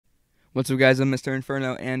What's up, guys? I'm Mr.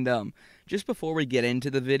 Inferno, and just before we get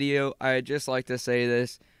into the video, I'd just like to say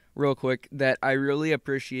this real quick, that I really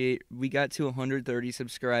appreciate we got to 130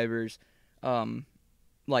 subscribers, um,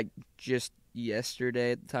 like just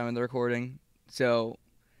yesterday at the time of the recording. So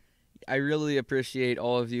I really appreciate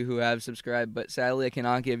all of you who have subscribed, but sadly I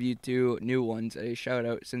cannot give you two new ones a shout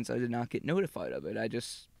out since I did not get notified of it. I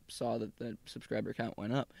just saw that the subscriber count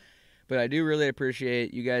went up. But I do really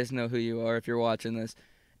appreciate you guys know who you are if you're watching this.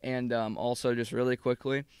 And also, just really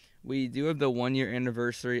quickly, we do have the 1 year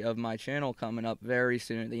anniversary of my channel coming up very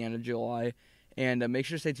soon at the end of July. And make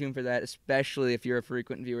sure to stay tuned for that, especially if you're a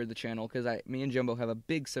frequent viewer of the channel, because me and Jumbo have a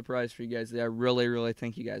big surprise for you guys that I really, really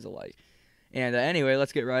think you guys will like. And anyway,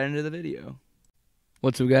 let's get right into the video.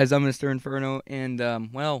 What's up, guys? I'm Mr. Inferno, and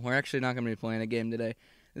well, we're actually not going to be playing a game today.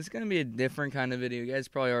 This is going to be a different kind of video. You guys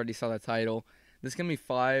probably already saw the title. This is going to be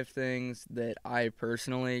 5 things that I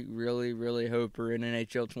personally really, really hope are in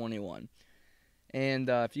NHL 21. And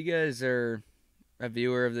if you guys are a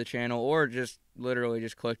viewer of the channel, or just literally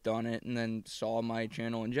just clicked on it and then saw my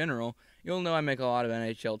channel in general, you'll know I make a lot of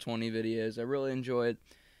NHL 20 videos. I really enjoy it,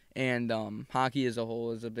 and hockey as a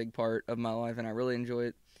whole is a big part of my life, and I really enjoy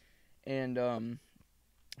it. And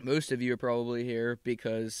most of you are probably here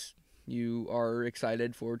because you are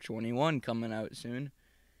excited for 21 coming out soon.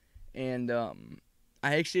 And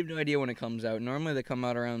I actually have no idea when it comes out. Normally they come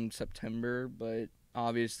out around September, but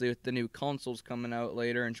obviously with the new consoles coming out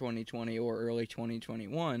later in 2020 or early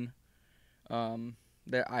 2021,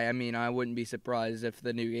 I wouldn't be surprised if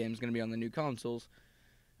the new game's going to be on the new consoles.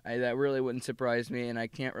 That really wouldn't surprise me, and I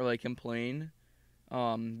can't really complain,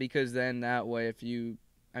 because then that way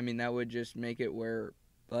that would just make it where,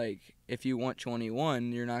 like, if you want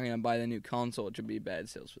 21, you're not going to buy the new console. It should be bad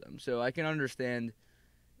sales for them. So I can understand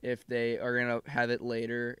if they are going to have it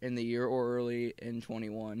later in the year or early in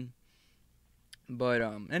 21. But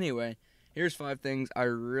anyway, here's 5 things I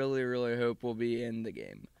really, really hope will be in the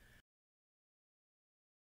game.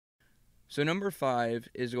 So number 5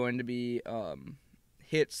 is going to be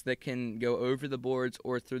hits that can go over the boards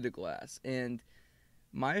or through the glass. And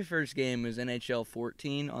my first game was NHL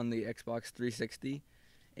 14 on the Xbox 360.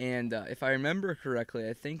 And if I remember correctly,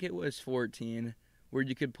 I think it was 14, where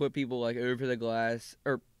you could put people like over the glass,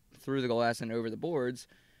 or through the glass and over the boards.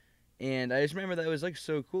 And I just remember that was like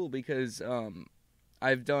so cool because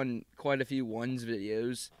I've done quite a few ones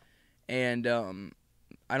videos, and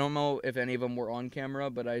I don't know if any of them were on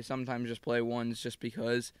camera, but I sometimes just play ones just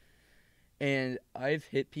because. And I've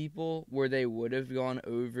hit people where they would have gone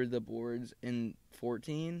over the boards in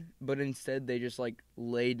 14, but instead they just like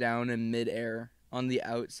lay down in midair on the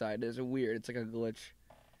outside. It's weird. It's like a glitch.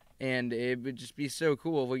 And it would just be so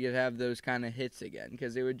cool if we could have those kind of hits again,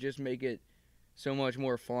 because it would just make it so much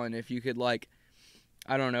more fun if you could, like,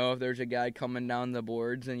 I don't know, if there's a guy coming down the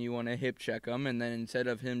boards and you want to hip check him, and then instead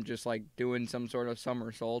of him just, like, doing some sort of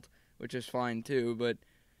somersault, which is fine too, but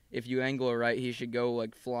if you angle it right, he should go,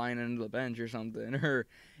 like, flying into the bench or something. Or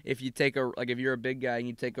if you take if you're a big guy and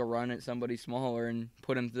you take a run at somebody smaller and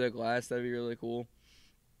put him through the glass, that'd be really cool.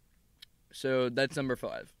 So that's number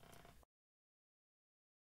 5.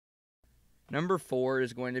 Number 4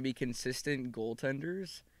 is going to be consistent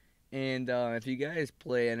goaltenders. And if you guys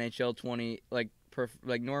play NHL 20, like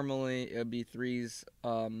normally it would be threes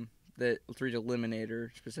eliminator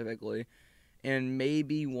specifically, and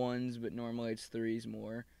maybe ones, but normally it's threes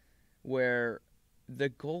more, where the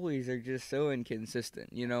goalies are just so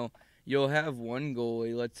inconsistent. You know, you'll have one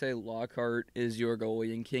goalie, let's say Lockhart is your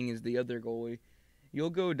goalie and King is the other goalie. You'll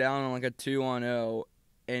go down on like a 2-on-0,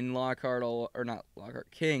 and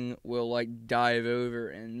King will like dive over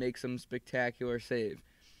and make some spectacular save.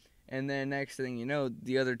 And then next thing you know,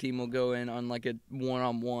 the other team will go in on like a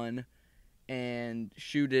 1-on-1 and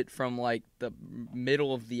shoot it from like the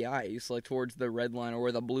middle of the ice, like towards the red line or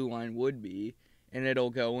where the blue line would be, and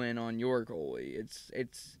it'll go in on your goalie.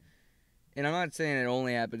 It's and I'm not saying it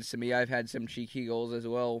only happens to me. I've had some cheeky goals as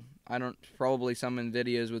well. Probably some in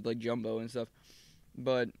videos with like Jumbo and stuff.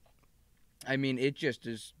 But I mean,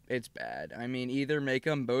 it's bad. I mean, either make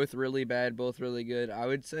them both really bad, both really good. I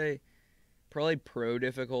would say probably pro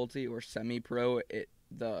difficulty or semi-pro at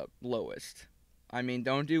the lowest. I mean,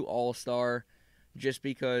 don't do all-star, just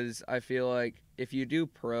because I feel like if you do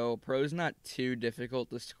pro's not too difficult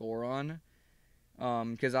to score on.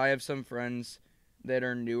 Because I have some friends that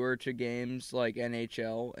are newer to games like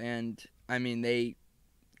NHL, and I mean,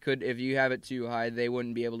 if you have it too high, they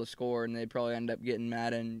wouldn't be able to score, and they'd probably end up getting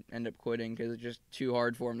mad and end up quitting because it's just too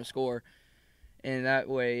hard for them to score. And that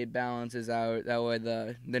way it balances out. That way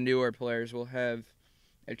the newer players will have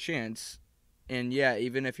a chance. And yeah,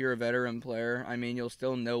 even if you're a veteran player, I mean, you'll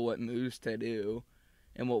still know what moves to do.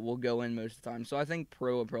 and what will go in most of the time. So I think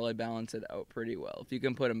Pro will probably balance it out pretty well if you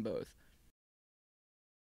can put them both.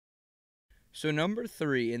 So number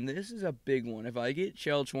 3, and this is a big one. If I get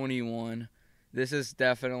Chell 21, this is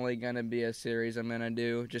definitely gonna be a series I'm gonna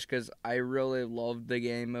do, just because I really love the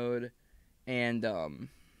game mode, and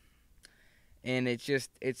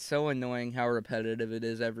it's so annoying how repetitive it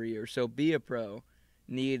is every year. So Be a Pro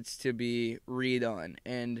needs to be redone,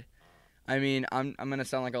 and I mean I'm gonna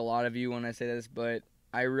sound like a lot of you when I say this, but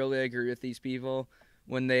I really agree with these people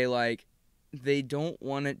when they don't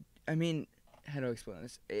want to. I mean, how do I explain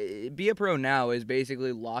this? Be a Pro now is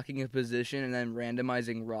basically locking a position and then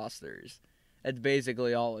randomizing rosters. That's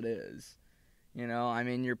basically all it is. You know, I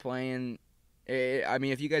mean, you're playing. I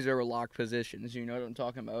mean, if you guys ever lock positions, you know what I'm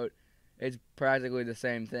talking about. It's practically the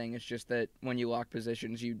same thing. It's just that when you lock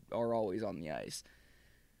positions, you are always on the ice.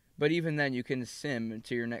 But even then, you can sim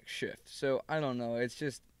to your next shift. So I don't know. It's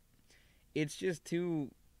just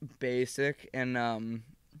too basic, and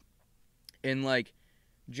like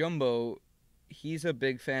Jumbo, he's a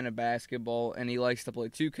big fan of basketball and he likes to play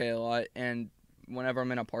 2K a lot. And whenever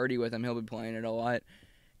I'm in a party with him, he'll be playing it a lot.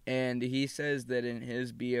 And he says that in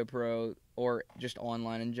his Be a Pro, or just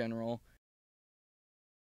online in general,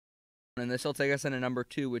 and this will take us into number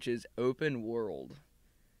 2, which is open world,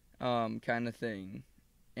 kind of thing.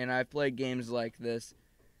 And I've played games like this,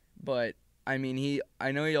 but I mean,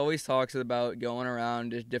 I know he always talks about going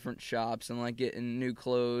around to different shops and like getting new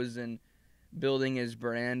clothes and building his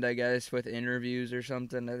brand, I guess, with interviews or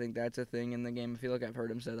something. I think that's a thing in the game. I feel like I've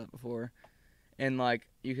heard him say that before. And like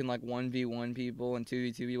you can like 1v1 people and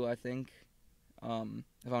 2v2 people, I think,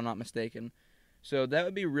 if I'm not mistaken. So that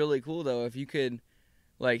would be really cool though if you could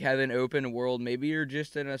like have an open world. Maybe you're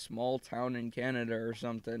just in a small town in Canada or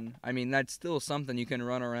something. I mean, that's still something you can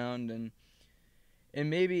run around and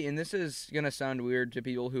maybe, and this is gonna sound weird to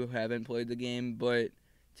people who haven't played the game, but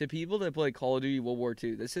to people that play Call of Duty World War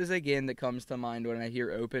II, this is a game that comes to mind when I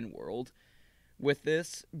hear open world with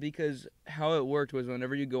this, because how it worked was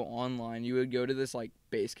whenever you go online, you would go to this like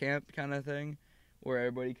base camp kind of thing where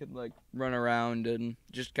everybody could like run around and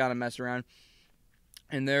just kind of mess around.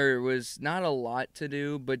 And there was not a lot to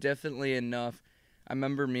do, but definitely enough. I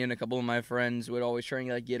remember me and a couple of my friends would always try and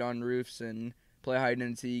like get on roofs and play hide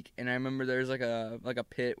and seek. And I remember there's like a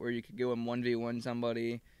pit where you could go and 1v1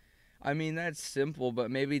 somebody. I mean, that's simple, but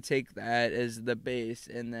maybe take that as the base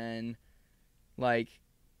and then like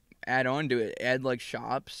add on to it. Add like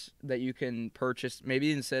shops that you can purchase.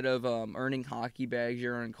 Maybe instead of earning hockey bags,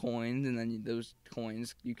 you're earning coins, and then those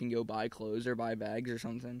coins you can go buy clothes or buy bags or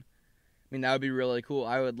something. I mean, that would be really cool.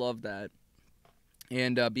 I would love that.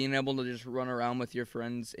 And being able to just run around with your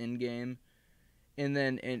friends in game, and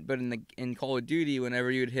then but in Call of Duty, whenever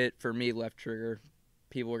you'd hit, for me, left trigger,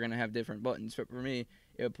 people are gonna have different buttons. But for me,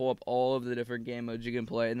 it would pull up all of the different game modes you can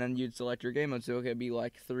play, and then you'd select your game mode. So it could be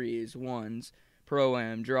like threes, ones, pro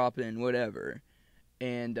am, drop in, whatever.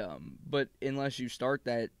 And but unless you start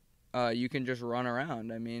that, you can just run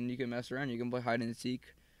around. I mean, you can mess around. You can play hide and seek.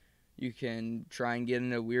 You can try and get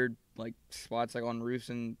into weird like spots like on roofs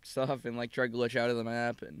and stuff, and like try to glitch out of the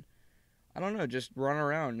map, and I don't know, just run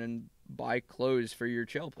around and buy clothes for your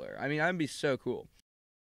chill player. I mean, that'd be so cool.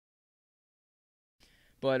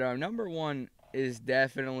 But number 1 is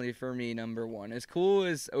definitely for me number 1. As cool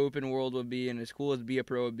as open world would be, and as cool as Be a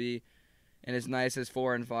Pro would be, and as nice as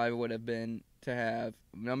 4 and 5 would have been to have,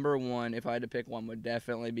 number 1, if I had to pick one, would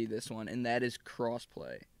definitely be this one, and that is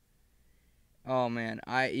crossplay. Oh man,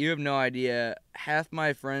 you have no idea. Half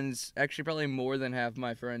my friends, actually probably more than half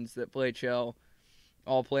my friends that play Chell,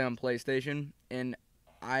 all play on PlayStation, and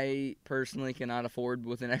I personally cannot afford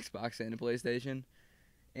with an Xbox and a PlayStation.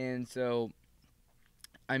 And so,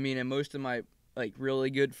 I mean, and most of my like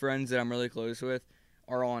really good friends that I'm really close with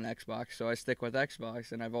are all on Xbox, so I stick with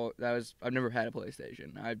Xbox. And I've never had a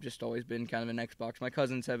PlayStation. I've just always been kind of an Xbox. My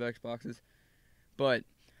cousins have Xboxes, but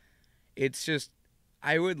it's just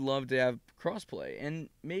I would love to have crossplay, and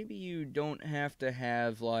maybe you don't have to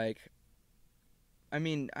have like. I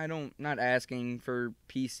mean, not asking for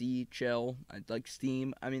PC chill like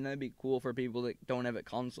Steam. I mean, that'd be cool for people that don't have a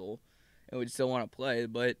console and would still want to play.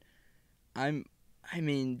 But I'm, I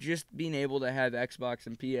mean, just being able to have Xbox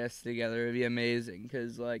and PS together would be amazing.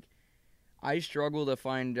 Because like, I struggle to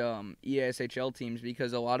find ESHL teams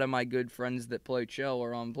because a lot of my good friends that play chill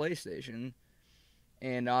are on PlayStation.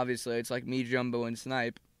 And obviously, it's like me, Jumbo, and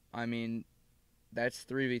Snipe. I mean, that's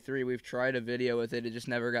 3v3. We've tried a video with it. It just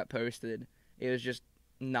never got posted. It was just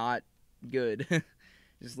not good.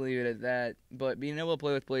 Just leave it at that. But being able to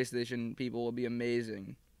play with PlayStation people will be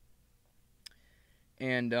amazing.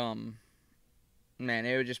 And, man,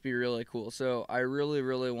 it would just be really cool. So I really,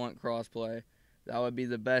 really want crossplay. That would be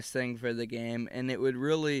the best thing for the game, and it would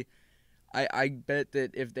really. I bet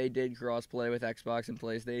that if they did crossplay with Xbox and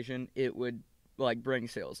PlayStation, it would like bring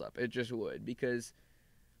sales up. It just would, because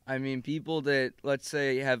I mean, people that, let's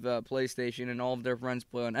say, have a PlayStation and all of their friends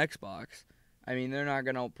play on Xbox, I mean, they're not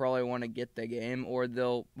going to probably want to get the game, or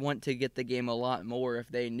they'll want to get the game a lot more if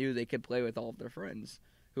they knew they could play with all of their friends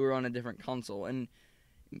who are on a different console. And,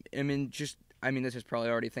 I mean, this is probably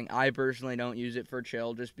already a thing. I personally don't use it for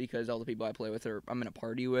chill just because all the people I play with are, I'm in a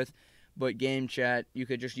party with. But game chat, you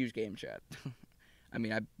could just use game chat. I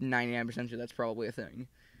mean, I'm 99% sure that's probably a thing.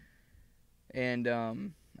 And,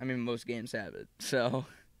 I mean, most games have it. So.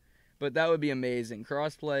 But that would be amazing.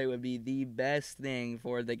 Crossplay would be the best thing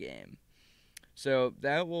for the game. So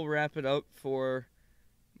that will wrap it up for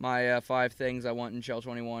my 5 things I want in Shell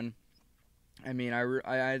 21. I mean,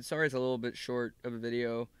 I'm sorry it's a little bit short of a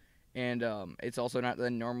video, and it's also not the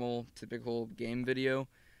normal, typical game video.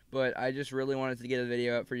 But I just really wanted to get a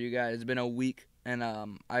video out for you guys. It's been a week, and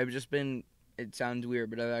I've just been, it sounds weird,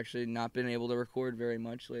 but I've actually not been able to record very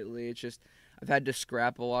much lately. It's just, I've had to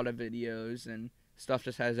scrap a lot of videos, and stuff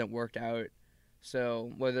just hasn't worked out.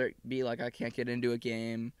 So whether it be like I can't get into a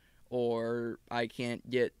game, or I can't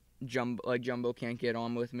get Jumbo can't get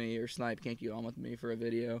on with me, or Snipe can't get on with me for a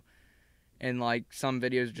video, and like some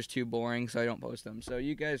videos are just too boring, so I don't post them. So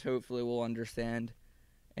you guys hopefully will understand,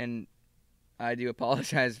 and I do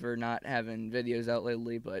apologize for not having videos out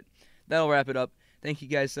lately, but that'll wrap it up. Thank you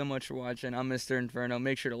guys so much for watching. I'm Mr. Inferno.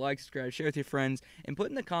 Make sure to like, subscribe, share with your friends, and put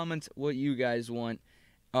in the comments what you guys want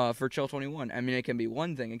for Chill 21. I mean, it can be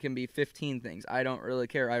one thing. It can be 15 things. I don't really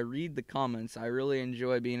care. I read the comments. I really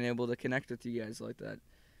enjoy being able to connect with you guys like that.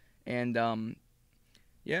 And,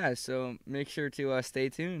 yeah, so make sure to stay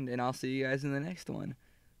tuned, and I'll see you guys in the next one.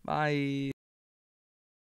 Bye.